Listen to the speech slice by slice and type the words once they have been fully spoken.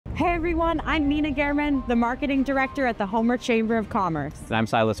Hey everyone, I'm Nina Gehrman, the Marketing Director at the Homer Chamber of Commerce. And I'm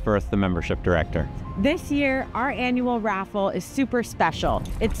Silas Firth, the Membership Director. This year, our annual raffle is super special.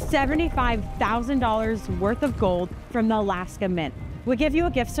 It's $75,000 worth of gold from the Alaska Mint. We'll give you a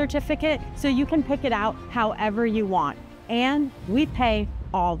gift certificate so you can pick it out however you want. And we pay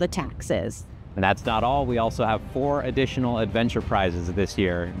all the taxes. And that's not all. We also have 4 additional adventure prizes this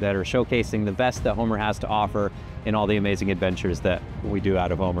year that are showcasing the best that Homer has to offer in all the amazing adventures that we do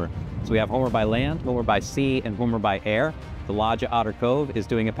out of Homer. So we have Homer by land, Homer by sea, and Homer by air. The Lodge at Otter Cove is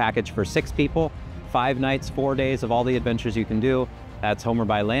doing a package for 6 people, 5 nights, 4 days of all the adventures you can do. That's Homer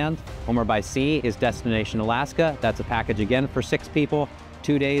by land. Homer by sea is Destination Alaska. That's a package again for 6 people,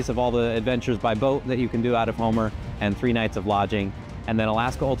 2 days of all the adventures by boat that you can do out of Homer, and 3 nights of lodging. And then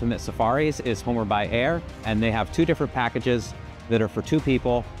Alaska Ultimate Safaris is Homer by air, and they have 2 different packages that are for 2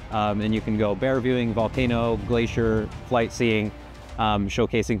 people, and you can go bear viewing, volcano, glacier, flight seeing,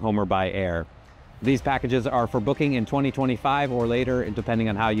 showcasing Homer by air. These packages are for booking in 2025 or later, depending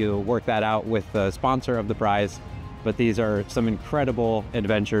on how you work that out with the sponsor of the prize. But these are some incredible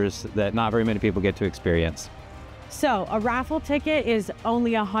adventures that not very many people get to experience. So a raffle ticket is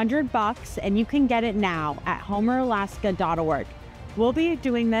only $100 and you can get it now at homeralaska.org. We'll be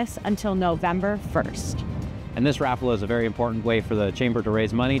doing this until November 1st. And this raffle is a very important way for the Chamber to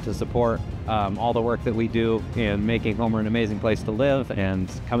raise money to support all the work that we do in making Homer an amazing place to live and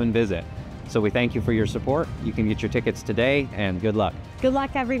come and visit. So we thank you for your support. You can get your tickets today, and good luck. Good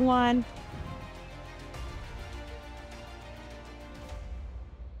luck, everyone.